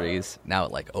hitting threes, now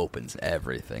it like opens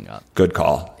everything up. Good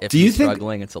call. If he's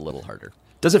struggling, it's a little harder.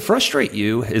 Does it frustrate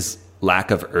you his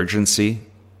lack of urgency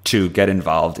to get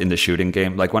involved in the shooting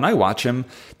game? Like when I watch him,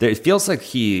 it feels like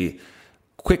he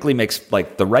quickly makes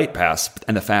like the right pass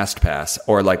and the fast pass,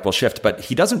 or like will shift, but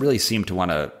he doesn't really seem to want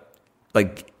to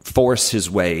like force his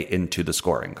way into the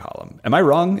scoring column. Am I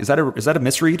wrong? Is that a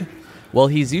misread? Well,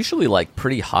 he's usually like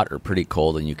pretty hot or pretty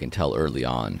cold, and you can tell early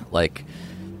on. Like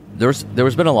there's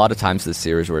been a lot of times this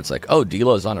series where it's like, oh,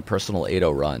 D'Lo's on a personal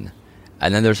 8-0 run,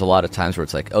 and then there's a lot of times where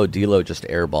it's like, oh, D'Lo just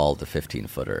airballed a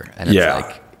 15-footer, and it's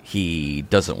like he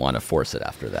doesn't want to force it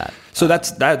after that. So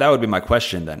that would be my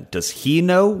question then. Does he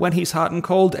know when he's hot and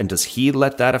cold, and does he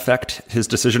let that affect his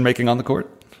decision making on the court?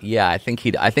 Yeah, I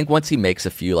think once he makes a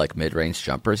few like mid-range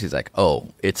jumpers, he's like, "Oh,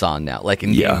 it's on now." Like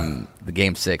in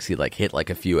game 6, he like hit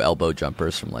like a few elbow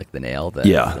jumpers from like the nail,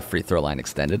 the free throw line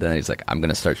extended, and then he's like, "I'm going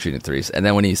to start shooting threes." And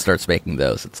then when he starts making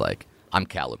those, it's like, "I'm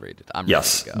calibrated. I'm ready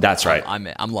to go. That's right.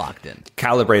 I'm locked in."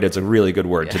 Calibrated is a really good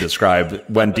word to describe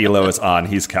when D'Lo is on.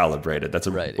 He's calibrated. That's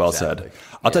well said.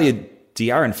 I'll tell you,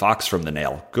 De'Aaron Fox from the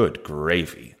nail. Good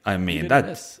gravy. I mean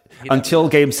that. Until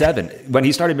Game 7. When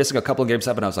he started missing a couple of Game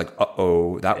 7, I was like,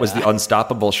 uh-oh, that was the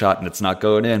unstoppable shot, and it's not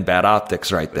going in. Bad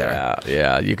optics right there.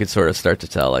 Yeah, you could sort of start to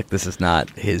tell, like, this is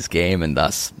not his game, and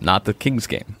thus not the Kings'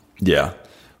 game. Yeah.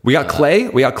 We got Clay?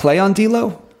 We got Clay on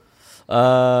D'Lo?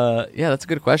 Yeah, that's a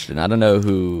good question. I don't know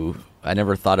who... I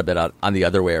never thought of it on the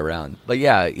other way around. But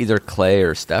yeah, either Clay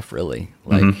or Steph, really.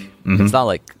 Like, it's not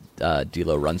like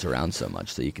D'Lo runs around so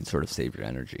much, so you can sort of save your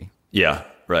energy. Yeah,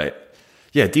 right.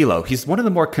 Yeah, D'Lo, he's one of the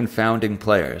more confounding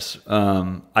players.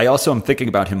 I also am thinking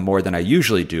about him more than I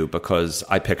usually do because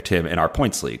I picked him in our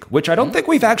points league, which I don't think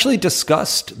we've actually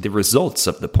discussed the results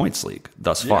of the points league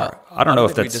thus far. I don't know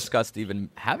if that's... we discussed even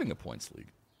having a points league.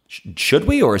 Should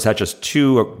we, or is that just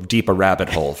too deep a rabbit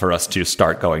hole for us to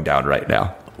start going down right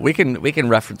now? We can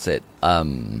reference it a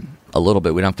little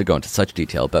bit. We don't have to go into such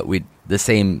detail, but the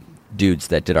same dudes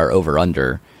that did our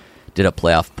over-under did a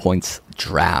playoff points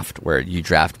draft where you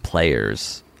draft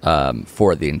players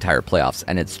for the entire playoffs,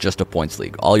 and it's just a points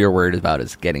league. All you're worried about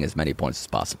is getting as many points as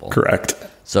possible. Correct.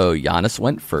 So Giannis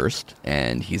went first,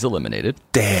 and he's eliminated.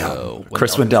 Damn. So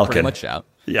Chris Wendelken. Pretty much out.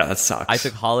 Yeah, that sucks. I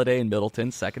took Holiday and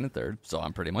Middleton second and third, so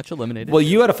I'm pretty much eliminated. Well,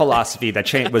 you had a philosophy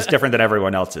that was different than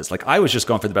everyone else's. Like, I was just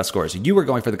going for the best scorers. You were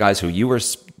going for the guys who you were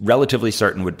relatively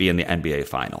certain would be in the NBA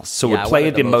Finals. So would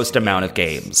play the most amount of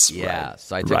games. Yeah, right.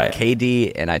 So I took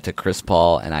KD, and I took Chris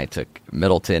Paul, and I took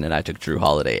Middleton, and I took Drew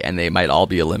Holiday, and they might all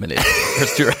be eliminated in the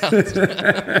first 2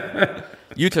 rounds.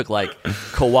 You took, like,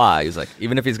 Kawhi. He's like,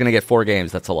 even if he's going to get 4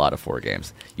 games, that's a lot of 4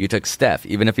 games. You took Steph.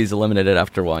 Even if he's eliminated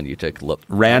after 1, you took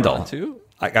Randall. Too?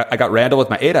 I got Randall with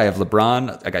my 8. I have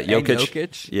LeBron. I got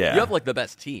Jokic. Yeah. You have, like, the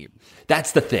best team.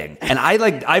 That's the thing. And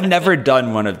I've never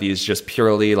done one of these just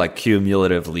purely, like,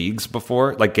 cumulative leagues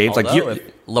before. Like, games. Although, like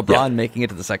if LeBron making it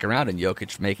to the second round and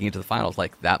Jokic making it to the finals,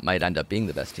 like, that might end up being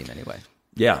the best team anyway.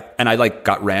 Yeah, and I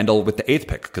got Randall with the 8th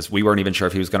pick because we weren't even sure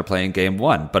if he was going to play in game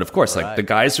 1. But of course, like the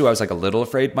guys who I was like a little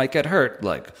afraid might get hurt,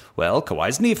 like, well,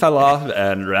 Kawhi's knee fell off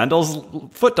and Randall's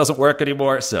foot doesn't work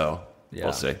anymore, so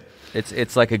we'll see.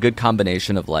 It's like a good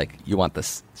combination of like you want the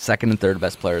second and third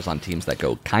best players on teams that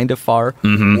go kind of far,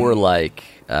 or like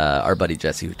our buddy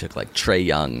Jesse who took like Trae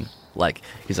Young. Like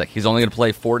he's only going to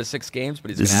play 4 to 6 games,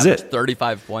 but he's going to average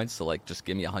 35 points. So like, just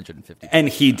give me 150. And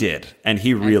he did, and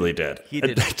he really did. He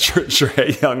did.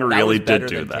 Trae Young really did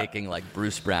do that. Taking like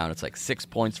Bruce Brown, it's like 6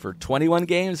 points for 21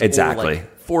 games. Exactly. Or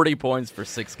like 40 points for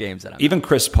 6 games. Even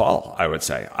Chris Paul, I would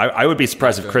say. I would be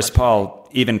surprised if Chris Paul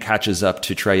even catches up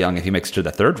to Trae Young if he makes it to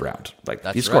the 3rd round. Like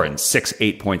he's scoring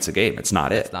 6-8 points a game. It's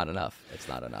not it. It's not enough. It's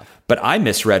not enough. But I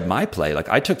misread my play. Like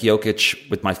I took Jokic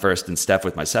with my first and Steph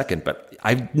with my second, but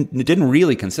I didn't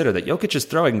really consider that Jokic is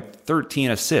throwing 13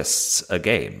 assists a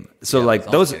game. So like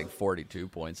those getting 42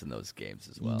 points in those games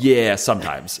as well. Yeah,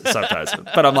 sometimes.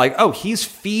 But I'm like, oh, he's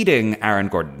feeding Aaron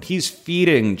Gordon. He's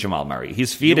feeding Jamal Murray.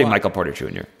 He's feeding Michael Porter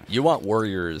Jr. You want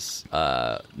Warriors,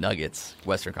 Nuggets,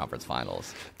 Western Conference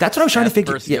Finals. That's what I was trying to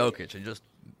figure. First Jokic and just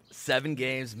 7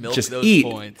 games, milk just those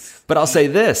points. But I'll say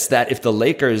this, that if the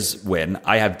Lakers win,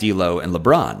 I have D'Lo and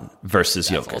LeBron versus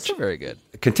Jokic. That's also very good.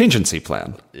 Contingency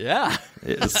plan. Yeah.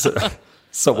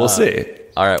 So we'll see.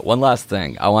 All right, one last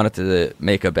thing. I wanted to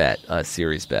make a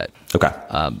series bet. Okay.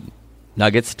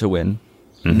 Nuggets to win,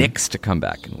 Knicks to come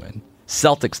back and win,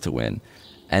 Celtics to win,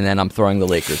 and then I'm throwing the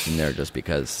Lakers in there just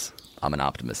because I'm an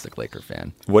optimistic Laker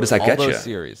fan. What does that get you?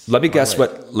 Series. Let me guess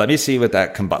let me see what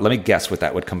that let me guess what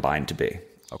that would combine to be.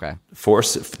 Okay.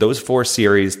 Those 4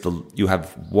 series, you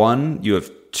have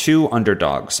 2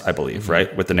 underdogs, I believe,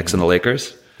 right? With the Knicks and the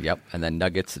Lakers? Yep. And then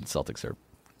Nuggets and Celtics are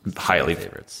highly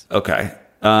favorites. Okay.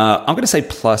 I'm going to say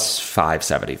plus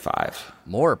 575.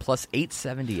 More, plus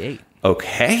 878.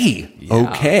 Okay. Yeah.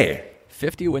 Okay.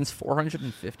 50 wins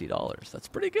 $450. That's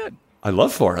pretty good. I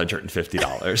love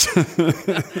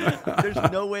 $450.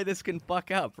 There's no way this can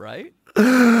fuck up, right?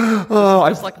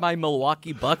 It's like my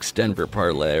Milwaukee Bucks Denver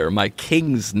parlay or my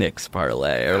Kings Knicks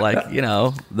parlay or like,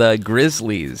 the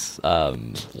Grizzlies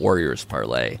Warriors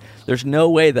parlay. There's no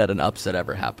way that an upset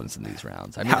ever happens in these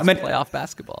rounds. I mean, it's playoff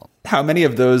basketball. How many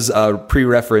of those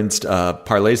pre-referenced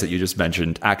parlays that you just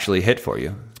mentioned actually hit for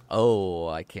you? Oh,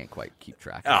 I can't quite keep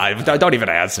track. Don't even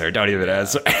answer. Don't even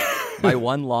answer. My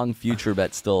one long future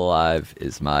bet still alive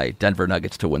is my Denver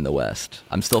Nuggets to win the West.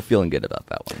 I'm still feeling good about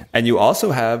that one. And you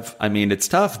also have, I mean, it's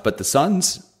tough, but the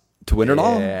Suns to win it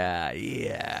all. Yeah.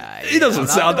 He doesn't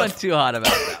sound too hot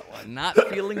about that one. Not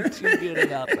feeling too good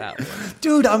about that one.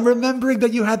 Dude, I'm remembering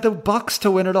that you had the Bucks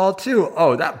to win it all too.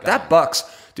 Oh, that Bucks.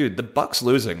 Dude, the Bucks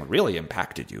losing really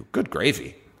impacted you. Good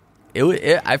gravy.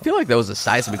 I feel like there was a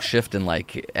seismic shift in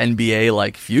like NBA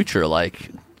like future. Like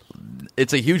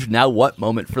it's a huge now what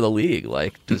moment for the league.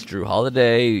 Like does Drew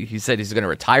Holiday? He said he's going to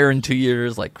retire in 2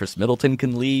 years. Like Chris Middleton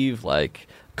can leave. Like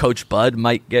Coach Bud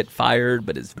might get fired,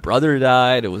 but his brother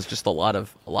died. It was just a lot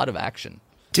of action.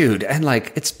 Dude, and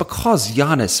like it's because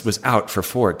Giannis was out for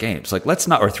 4 games. Like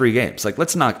or 3 games. Like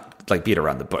let's not like beat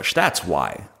around the bush. That's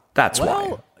why.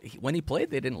 Why. When he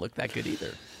played, they didn't look that good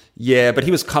either. Yeah, but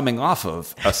he was coming off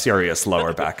of a serious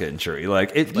lower back injury.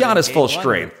 Like Giannis full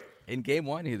strength. In game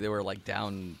 1, they were like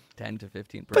down 10 to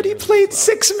 15%. But he played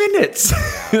 6 minutes.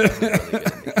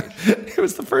 It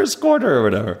was the first quarter or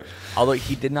whatever. Although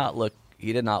he did not look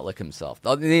himself.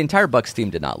 The entire Bucks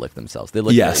team did not look themselves. They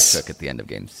looked very shook at the end of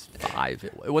game 5.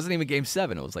 It wasn't even game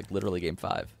 7. It was like literally game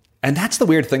 5. And that's the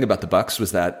weird thing about the Bucks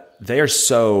was that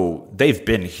they've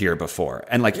been here before.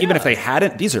 And like, even if they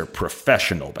hadn't, these are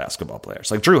professional basketball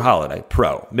players. Like Drew Holiday,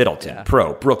 pro. Middleton,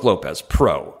 pro. Brooke Lopez,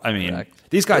 pro. I mean,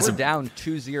 these guys were down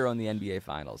 2-0 in the NBA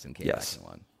Finals in game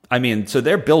 1. I mean, so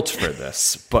they're built for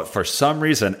this, but for some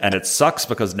reason, and it sucks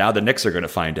because now the Knicks are going to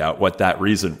find out what that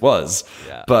reason was.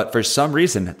 Yeah. But for some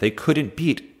reason, they couldn't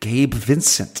beat Gabe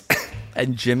Vincent.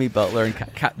 And Jimmy Butler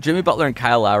and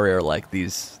Kyle Lowry are like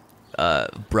these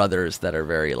brothers that are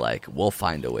very like, we'll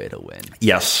find a way to win.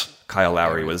 Yes, Kyle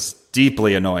Lowry was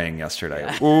deeply annoying yesterday.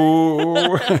 Yeah.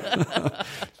 Ooh.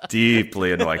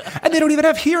 Deeply annoying. And they don't even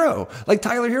have Hero. Like,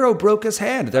 Tyler Hero broke his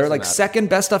hand. They're like second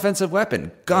best offensive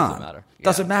weapon. Gone.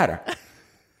 Doesn't matter.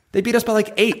 They beat us by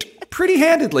like 8 pretty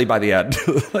handedly by the end.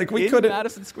 Like, we couldn't.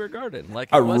 Madison Square Garden. Like,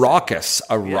 a raucous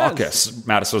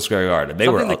Madison Square Garden. They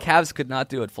Something were the Cavs could not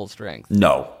do at full strength.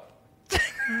 No.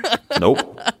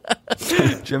 Nope.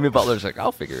 Jimmy Butler's like,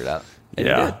 I'll figure it out.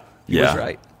 And he was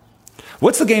right.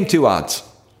 What's the game 2 odds?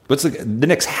 The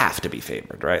Knicks have to be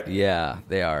favored, right? Yeah,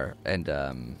 they are.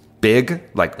 And big?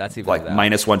 Like, that's even like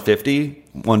minus 150,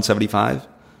 175?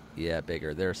 Yeah,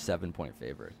 bigger. They're 7-point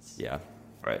favorites. Yeah,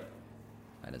 right.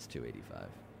 Minus 285.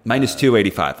 Minus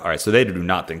 285. All right, so they do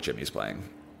not think Jimmy's playing.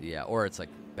 Yeah, or it's like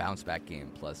bounce back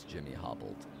game plus Jimmy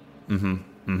hobbled.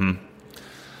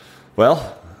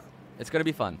 Well, it's going to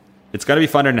be fun. It's going to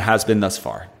be fun, and it has been thus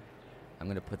far. I'm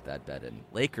going to put that bet in.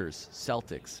 Lakers,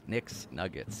 Celtics, Knicks,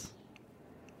 Nuggets.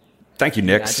 Thank you,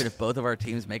 Knicks. Imagine if both of our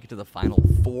teams make it to the Final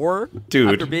Four,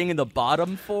 dude. After being in the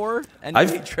bottom 4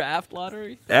 and draft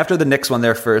lottery. After the Knicks won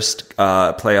their first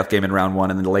playoff game in round 1,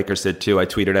 and then the Lakers did too, I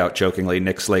tweeted out jokingly,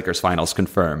 Knicks-Lakers finals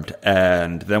confirmed.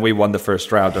 And then we won the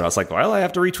first round, and I was like, well, I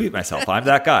have to retweet myself. I'm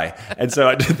that guy. And so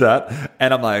I did that,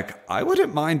 and I'm like, I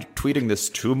wouldn't mind tweeting this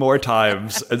 2 more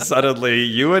times, and suddenly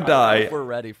you and I... We're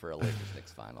ready for a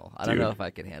Lakers-Knicks final. I don't know if I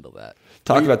can handle that.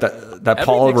 Talk about that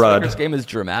Paul Rudd. Lakers game is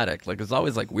dramatic. Like, there's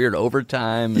always like weird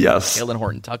overtime. And yes. Jalen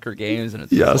Horton Tucker games, and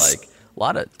it's just like a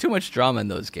lot of too much drama in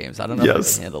those games. I don't know if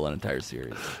I can handle an entire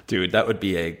series. Dude, that would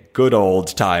be a good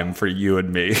old time for you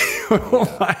and me.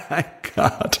 Oh my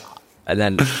God. And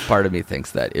then part of me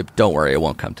thinks that don't worry, it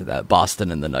won't come to that.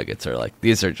 Boston and the Nuggets are like,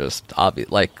 these are just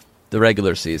obvious. Like, the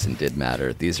regular season did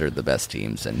matter. These are the best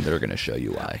teams, and they're going to show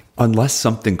you why. Unless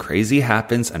something crazy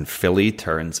happens and Philly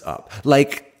turns up.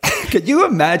 Like, could you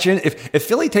imagine if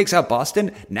Philly takes out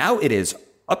Boston? Now it is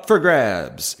up for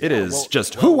grabs. It is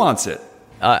who wants it?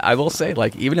 I will say,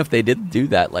 like, even if they did do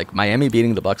that, like, Miami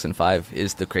beating the Bucks in 5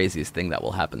 is the craziest thing that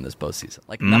will happen this postseason.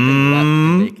 Like, nothing left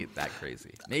to make it that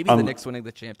crazy. Maybe the Knicks winning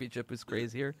the championship is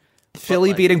crazier.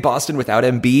 Philly beating Boston without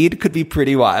Embiid could be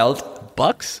pretty wild.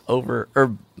 Bucks over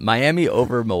or Miami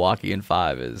over Milwaukee in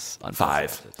 5 is on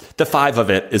 5. The 5 of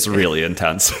it is really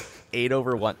intense.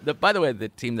 8-1. By the way, the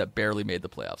team that barely made the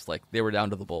playoffs, like they were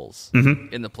down to the Bulls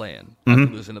in the play-in, after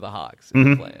losing to the Hawks in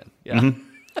the play-in. Yeah.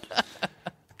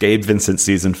 Gabe Vincent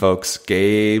season, folks.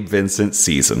 Gabe Vincent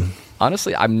season.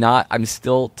 Honestly, I'm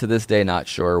still to this day not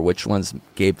sure which one's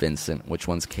Gabe Vincent, which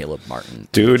one's Caleb Martin.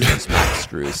 Dude. Which one's Max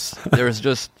Strus. There's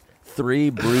just 3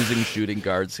 bruising shooting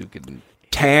guards who can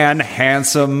tan,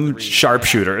 handsome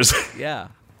sharpshooters. Yeah.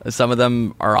 Some of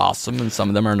them are awesome and some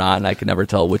of them are not, and I can never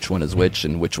tell which one is which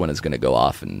and which one is going to go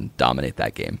off and dominate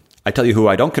that game. I tell you who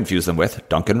I don't confuse them with,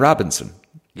 Duncan Robinson.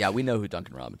 Yeah, we know who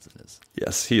Duncan Robinson is.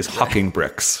 Yes, he is hucking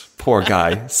bricks. Poor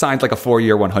guy. Signed like a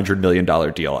 4-year, $100 million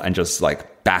deal and just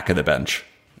like back of the bench.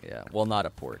 Yeah, well, not a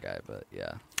poor guy, but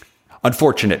yeah.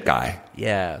 Unfortunate guy.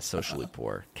 Yeah, socially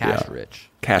poor. Cash rich.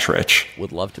 Cash rich.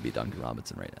 Would love to be Duncan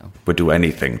Robinson right now. Would do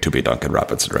anything to be Duncan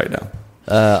Robinson right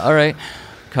now. All right.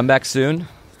 Come back soon.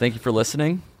 Thank you for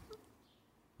listening.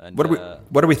 And,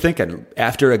 what are we thinking?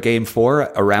 After a game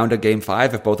 4, around a game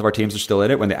 5, if both of our teams are still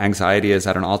in it, when the anxiety is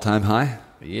at an all-time high?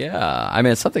 Yeah. I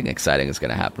mean, something exciting is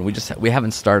going to happen. We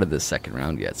haven't started this second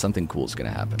round yet. Something cool is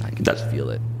going to happen. I can just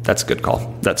feel it. That's a good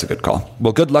call. That's a good call.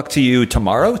 Well, good luck to you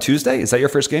tomorrow, Tuesday. Is that your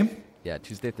first game? Yeah,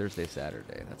 Tuesday, Thursday,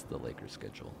 Saturday. That's the Lakers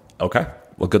schedule. Okay.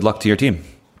 Well, good luck to your team.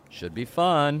 Should be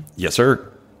fun. Yes,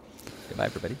 sir. Goodbye,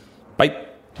 everybody. Bye.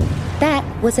 That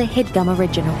was a HeadGum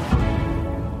original.